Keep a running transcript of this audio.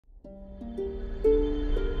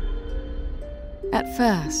At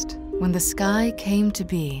first, when the sky came to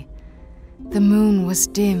be, the moon was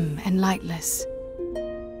dim and lightless.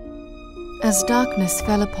 As darkness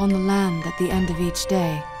fell upon the land at the end of each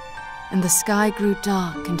day, and the sky grew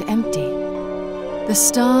dark and empty, the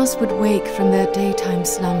stars would wake from their daytime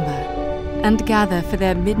slumber and gather for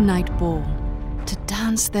their midnight ball to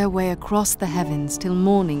dance their way across the heavens till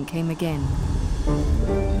morning came again.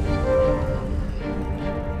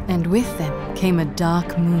 And with them came a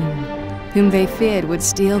dark moon, whom they feared would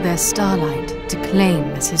steal their starlight to claim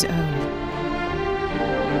as his own.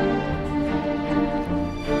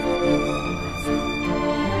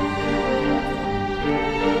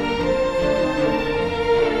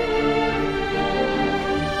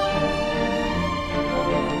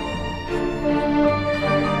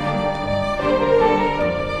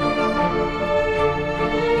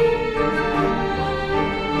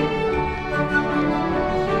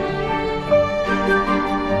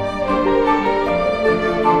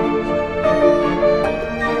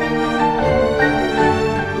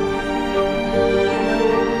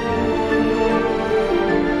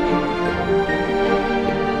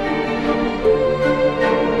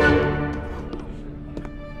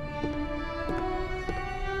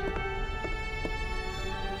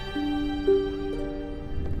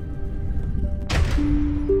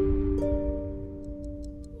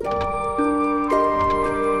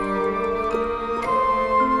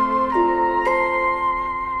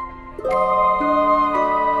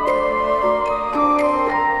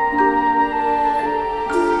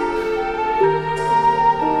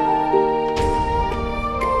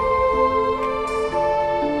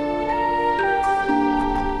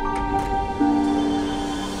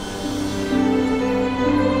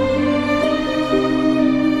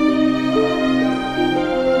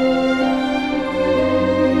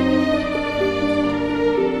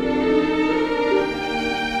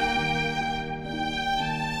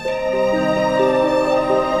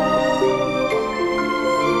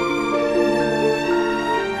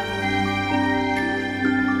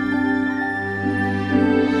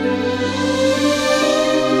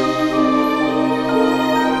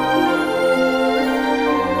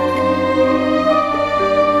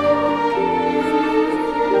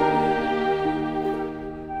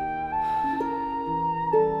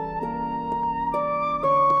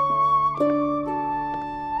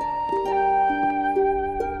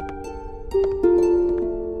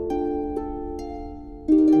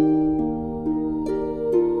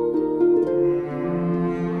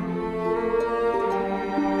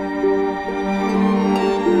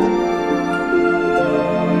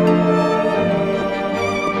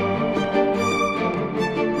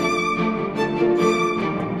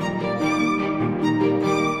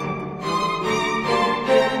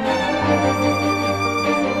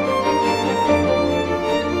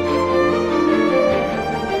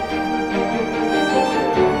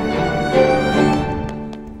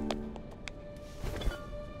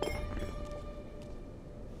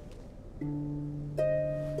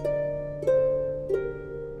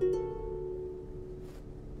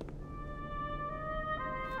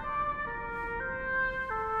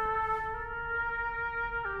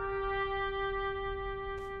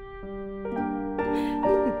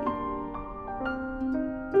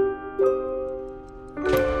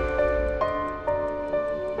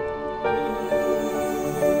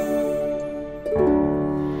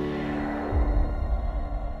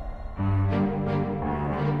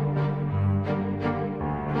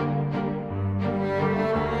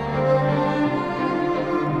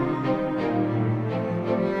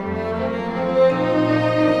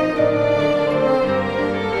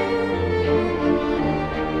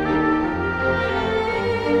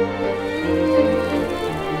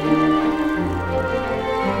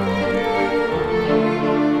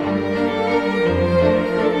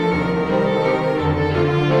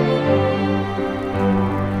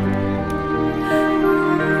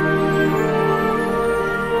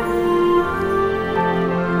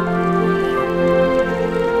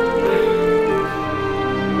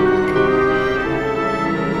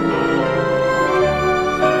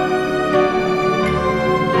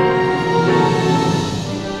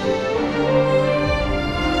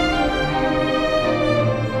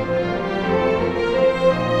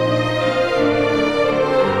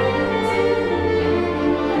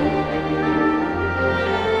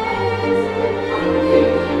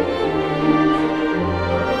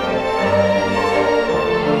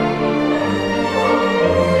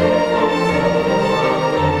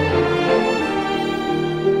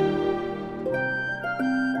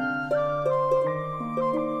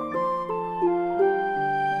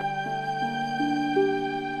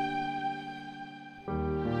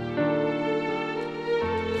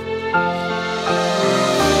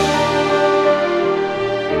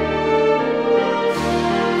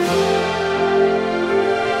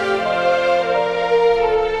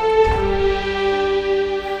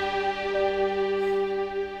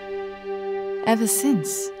 Ever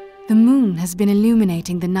since, the moon has been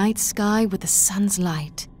illuminating the night sky with the sun's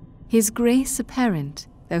light, his grace apparent,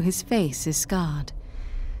 though his face is scarred,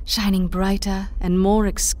 shining brighter and more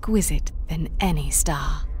exquisite than any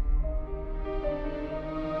star.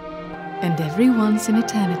 And every once in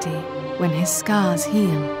eternity, when his scars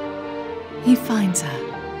heal, he finds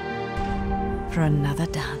her for another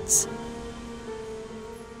dance.